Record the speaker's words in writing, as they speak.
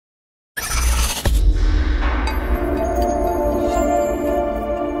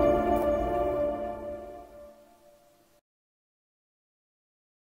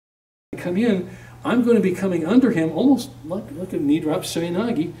come in, I'm going to be coming under him, almost like a knee drop Seoi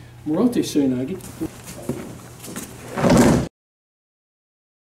Nage, Morote Seoi Nage.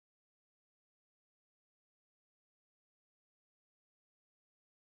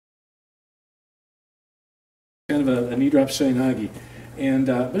 Kind of a knee drop Seoi Nage, and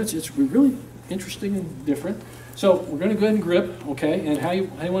but it's really interesting and different. So we're going to go ahead and grip, okay? And how you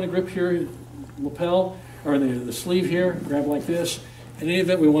want to grip here, lapel or the sleeve here, grab like this. In any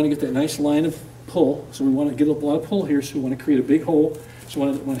event, we want to get that nice line of pull. So we want to get a lot of pull here. So we want to create a big hole. So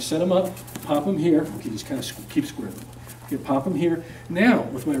when I set them up, pop them here. Okay, just kind of keep square. Okay, pop them here. Now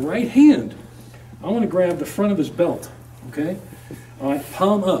with my right hand, I want to grab the front of his belt. Okay, all right,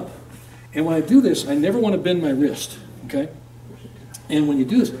 palm up. And when I do this, I never want to bend my wrist, okay? And when you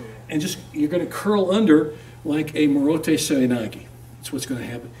do this, and you're going to curl under like a Morote Seoi Nage. That's what's going to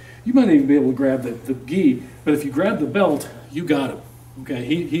happen. You might even be able to grab the gi, but if you grab the belt, you got him, okay?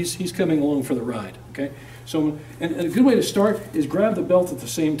 He's coming along for the ride, okay? So, and a good way to start is grab the belt at the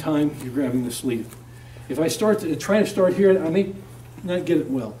same time you're grabbing the sleeve. If I try to start here, I may not get it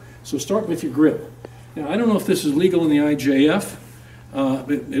well. So start with your grip. Now, I don't know if this is legal in the IJF.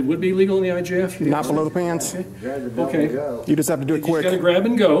 It would be legal in the IJF? Not below the pants. Okay. You just have to do it quick. You just got to grab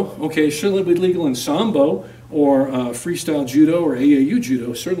and go. Okay, certainly be legal in Sambo or Freestyle Judo or AAU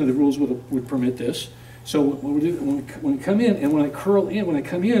Judo. Certainly the rules would permit this. So what we do, when we come in and when I curl in, when I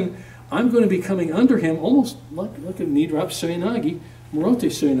come in, I'm going to be coming under him almost like a knee drop Seoi Nage,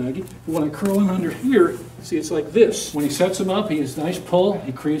 Morote Seoi Nage. But when I curl in under here, see, it's like this. When he sets him up, he has a nice pull.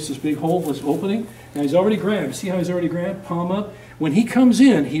 He creates this big hole, this opening. Now he's already grabbed. See how he's already grabbed? Palm up. When he comes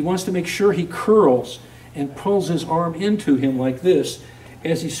in, he wants to make sure he curls and pulls his arm into him like this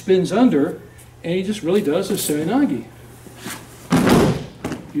as he spins under, and he just really does a Seoi Nage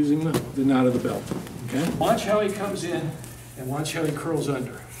using the knot of the belt. Okay? Watch how he comes in and watch how he curls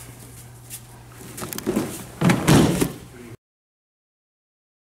under.